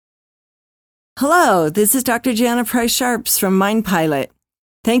Hello, this is Dr. Jana Price Sharps from Mind Pilot.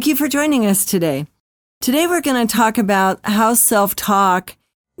 Thank you for joining us today. Today we're going to talk about how self-talk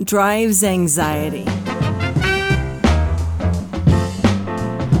drives anxiety.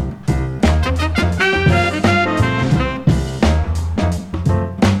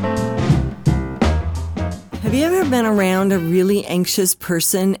 Have you ever been around a really anxious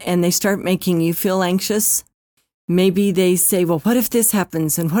person and they start making you feel anxious? Maybe they say, well, what if this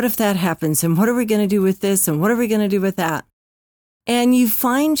happens? And what if that happens? And what are we going to do with this? And what are we going to do with that? And you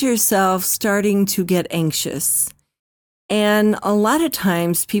find yourself starting to get anxious. And a lot of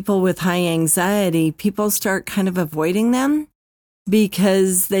times people with high anxiety, people start kind of avoiding them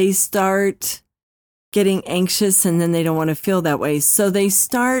because they start getting anxious and then they don't want to feel that way. So they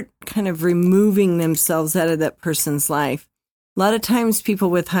start kind of removing themselves out of that person's life. A lot of times people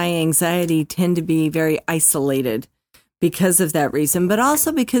with high anxiety tend to be very isolated because of that reason, but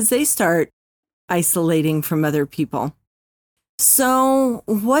also because they start isolating from other people. So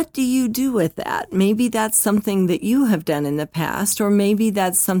what do you do with that? Maybe that's something that you have done in the past, or maybe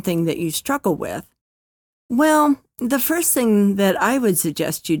that's something that you struggle with. Well, the first thing that I would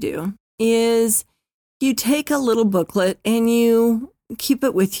suggest you do is you take a little booklet and you keep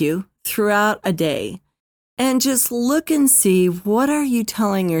it with you throughout a day. And just look and see, what are you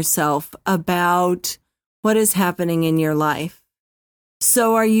telling yourself about what is happening in your life?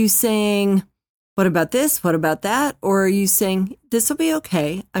 So are you saying, what about this? What about that? Or are you saying, this will be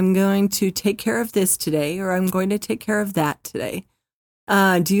okay. I'm going to take care of this today, or I'm going to take care of that today.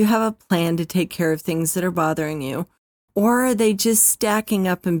 Do you have a plan to take care of things that are bothering you? Or are they just stacking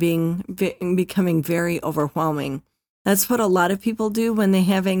up and becoming very overwhelming? That's what a lot of people do when they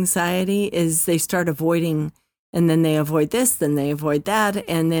have anxiety, is they start avoiding, and then they avoid this, then they avoid that,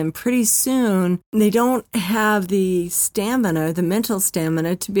 and then pretty soon they don't have the stamina, the mental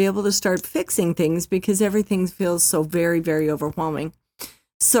stamina, to be able to start fixing things because everything feels so very, very overwhelming.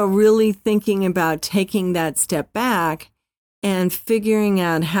 So really thinking about taking that step back and figuring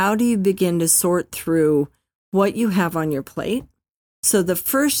out, how do you begin to sort through what you have on your plate? So the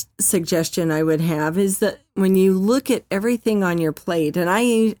first suggestion I would have is that when you look at everything on your plate, and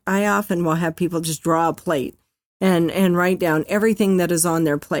I often will have people just draw a plate and write down everything that is on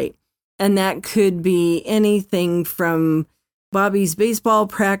their plate. And that could be anything from Bobby's baseball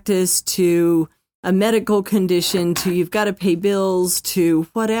practice to a medical condition to you've got to pay bills to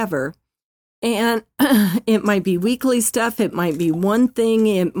whatever. And it might be weekly stuff. It might be one thing.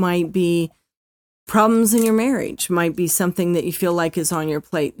 It might be problems in your marriage, might be something that you feel like is on your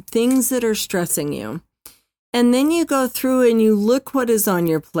plate, things that are stressing you. And then you go through and you look what is on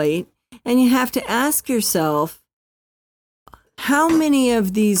your plate, and you have to ask yourself, how many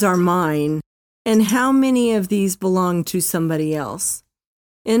of these are mine and how many of these belong to somebody else?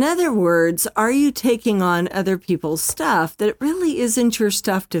 In other words, are you taking on other people's stuff that really isn't your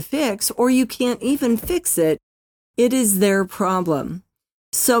stuff to fix, or you can't even fix it? It is their problem.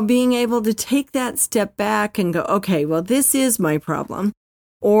 So being able to take that step back and go, okay, well, this is my problem,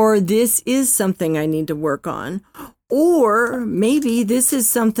 or this is something I need to work on, or maybe this is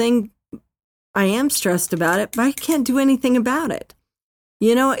something I am stressed about it, but I can't do anything about it.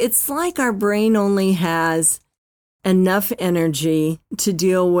 You know, it's like our brain only has enough energy to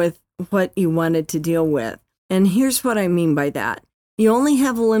deal with what you wanted to deal with. And here's what I mean by that. You only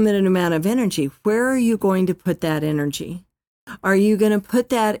have a limited amount of energy. Where are you going to put that energy? Are you going to put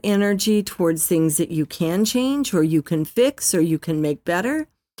that energy towards things that you can change, or you can fix, or you can make better?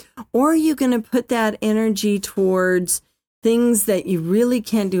 Or are you going to put that energy towards things that you really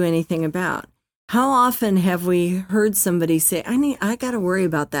can't do anything about? How often have we heard somebody say, I got to worry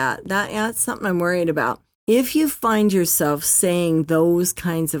about that. That's something I'm worried about. If you find yourself saying those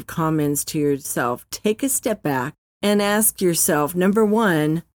kinds of comments to yourself, take a step back and ask yourself, number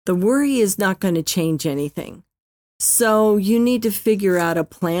one, the worry is not going to change anything. So you need to figure out a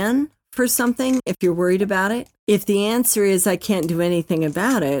plan for something if you're worried about it. If the answer is I can't do anything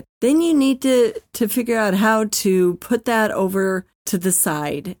about it, then you need to figure out how to put that over to the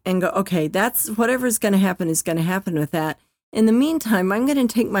side and go, okay, that's whatever's going to happen is going to happen with that. In the meantime, I'm going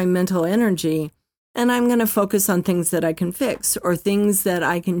to take my mental energy and I'm going to focus on things that I can fix, or things that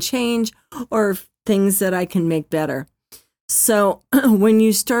I can change, or things that I can make better. So when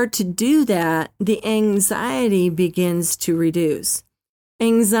you start to do that, the anxiety begins to reduce.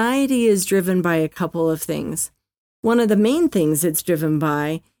 Anxiety is driven by a couple of things. One of the main things it's driven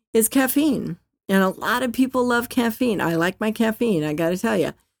by is caffeine. And a lot of people love caffeine. I like my caffeine, I got to tell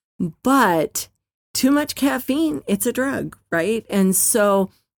you. But too much caffeine, it's a drug, right? And so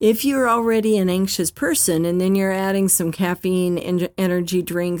If you're already an anxious person and then you're adding some caffeine, energy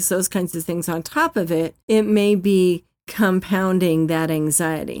drinks, those kinds of things on top of it, it may be compounding that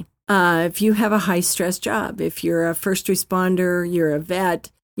anxiety. If you have a high stress job, if you're a first responder, you're a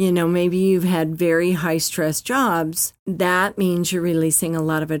vet, maybe you've had very high stress jobs, that means you're releasing a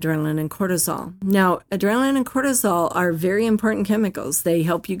lot of adrenaline and cortisol. Now, adrenaline and cortisol are very important chemicals. They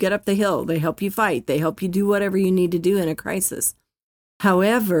help you get up the hill. They help you fight. They help you do whatever you need to do in a crisis.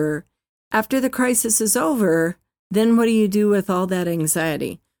 However, after the crisis is over, then what do you do with all that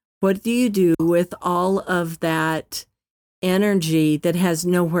anxiety? What do you do with all of that energy that has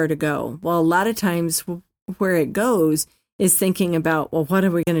nowhere to go? Well, a lot of times where it goes is thinking about, well, what are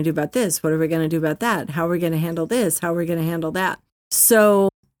we going to do about this? What are we going to do about that? How are we going to handle this? How are we going to handle that? So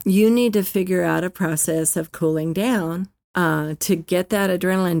you need to figure out a process of cooling down to get that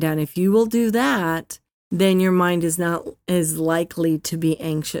adrenaline down. If you will do that, then your mind is not as likely to be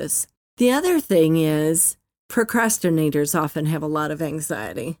anxious. The other thing is procrastinators often have a lot of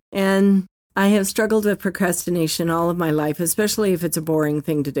anxiety. And I have struggled with procrastination all of my life, especially if it's a boring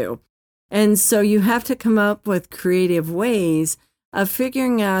thing to do. And so you have to come up with creative ways of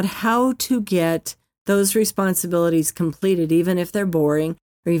figuring out how to get those responsibilities completed, even if they're boring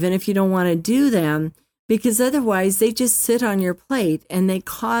or even if you don't want to do them, because otherwise they just sit on your plate and they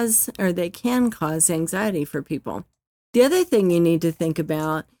can cause anxiety for people. The other thing you need to think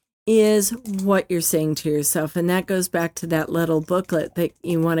about is what you're saying to yourself. And that goes back to that little booklet that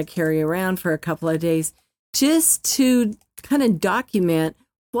you want to carry around for a couple of days, just to kind of document,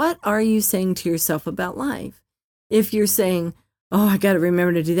 what are you saying to yourself about life? If you're saying, oh, I got to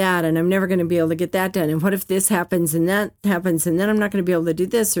remember to do that, and I'm never going to be able to get that done. And what if this happens and that happens, and then I'm not going to be able to do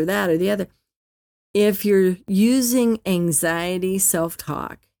this or that or the other? If you're using anxiety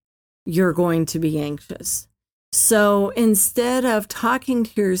self-talk, you're going to be anxious. So instead of talking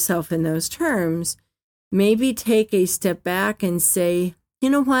to yourself in those terms, maybe take a step back and say, you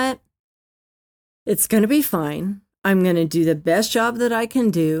know what? It's going to be fine. I'm going to do the best job that I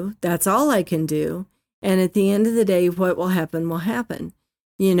can do. That's all I can do. And at the end of the day, what will happen will happen.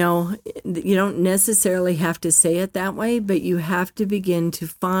 You don't necessarily have to say it that way, but you have to begin to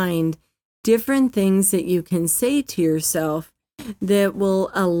find different things that you can say to yourself that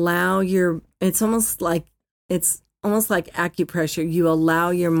will allow it's almost like acupressure. You allow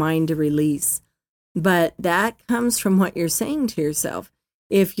your mind to release. But that comes from what you're saying to yourself.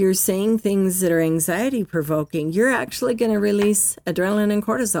 If you're saying things that are anxiety provoking, you're actually going to release adrenaline and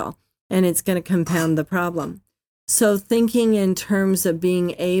cortisol, and it's going to compound the problem. So thinking in terms of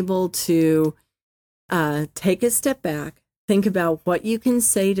being able to take a step back, think about what you can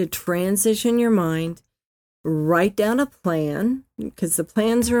say to transition your mind, write down a plan, because the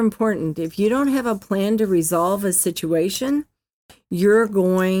plans are important. If you don't have a plan to resolve a situation, you're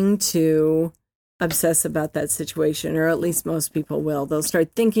going to obsess about that situation, or at least most people will. They'll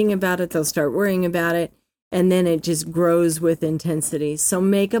start thinking about it, they'll start worrying about it, and then it just grows with intensity. So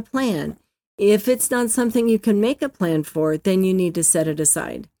make a plan. If it's not something you can make a plan for, then you need to set it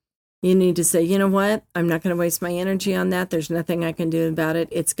aside. You need to say, you know what? I'm not going to waste my energy on that. There's nothing I can do about it.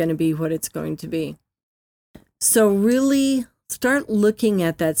 It's going to be what it's going to be. So really start looking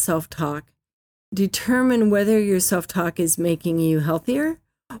at that self-talk. Determine whether your self-talk is making you healthier,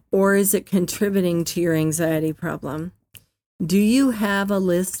 or is it contributing to your anxiety problem? Do you have a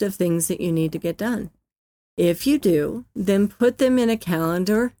list of things that you need to get done? If you do, then put them in a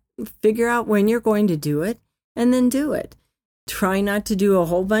calendar, figure out when you're going to do it, and then do it. Try not to do a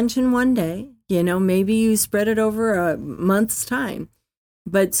whole bunch in one day. Maybe you spread it over a month's time,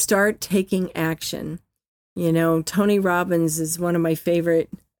 but start taking action. Tony Robbins is one of my favorite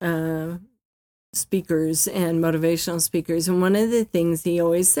speakers and motivational speakers. And one of the things he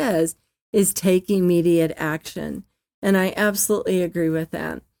always says is take immediate action. And I absolutely agree with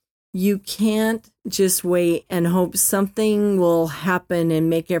that. You can't just wait and hope something will happen and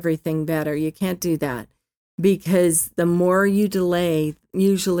make everything better. You can't do that, because the more you delay,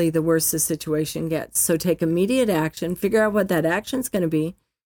 usually the worse the situation gets. So take immediate action, figure out what that action's going to be,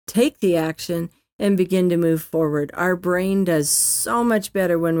 take the action, and begin to move forward. Our brain does so much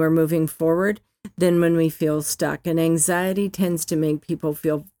better when we're moving forward than when we feel stuck. And anxiety tends to make people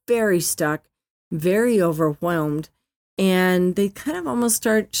feel very stuck, very overwhelmed, and they kind of almost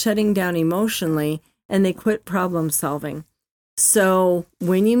start shutting down emotionally, and they quit problem solving. So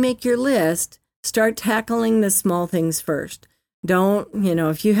when you make your list, start tackling the small things first. Don't,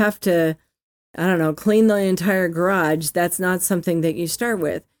 if you have to, clean the entire garage, that's not something that you start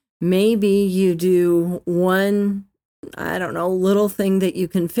with. Maybe you do one, little thing that you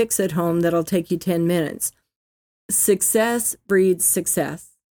can fix at home that'll take you 10 minutes. Success breeds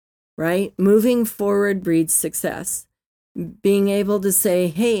success. right? Moving forward breeds success. Being able to say,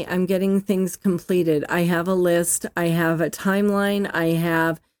 hey, I'm getting things completed. I have a list. I have a timeline. I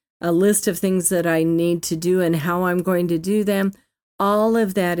have a list of things that I need to do and how I'm going to do them. All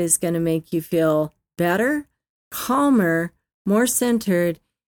of that is going to make you feel better, calmer, more centered,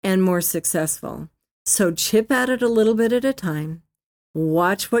 and more successful. So chip at it a little bit at a time.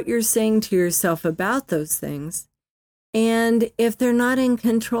 Watch what you're saying to yourself about those things. And if they're not in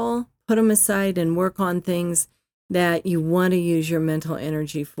control, put them aside and work on things that you want to use your mental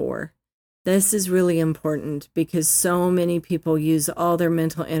energy for. This is really important because so many people use all their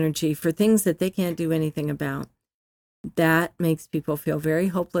mental energy for things that they can't do anything about. That makes people feel very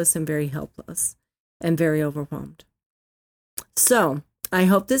hopeless and very helpless and very overwhelmed. So I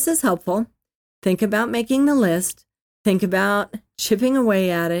hope this is helpful. Think about making the list. Think about chipping away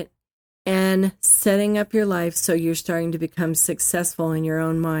at it and setting up your life so you're starting to become successful in your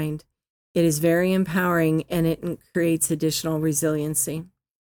own mind. It is very empowering and it creates additional resiliency.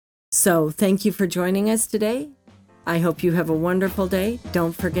 So thank you for joining us today. I hope you have a wonderful day.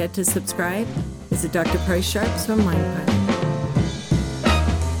 Don't forget to subscribe. This is Dr. Price Sharps from Mind Pilot.